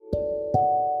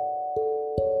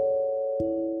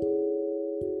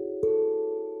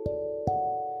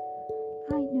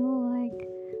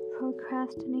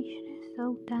procrastination is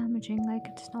so damaging, like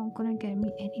it's not gonna get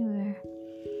me anywhere.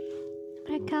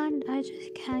 But I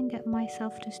just can't get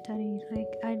myself to study. Like,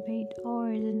 I'd wait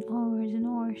hours and hours and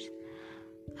hours.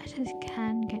 I just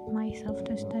can't get myself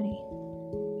to study.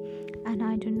 And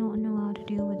I do not know how to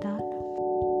deal with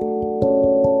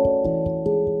that.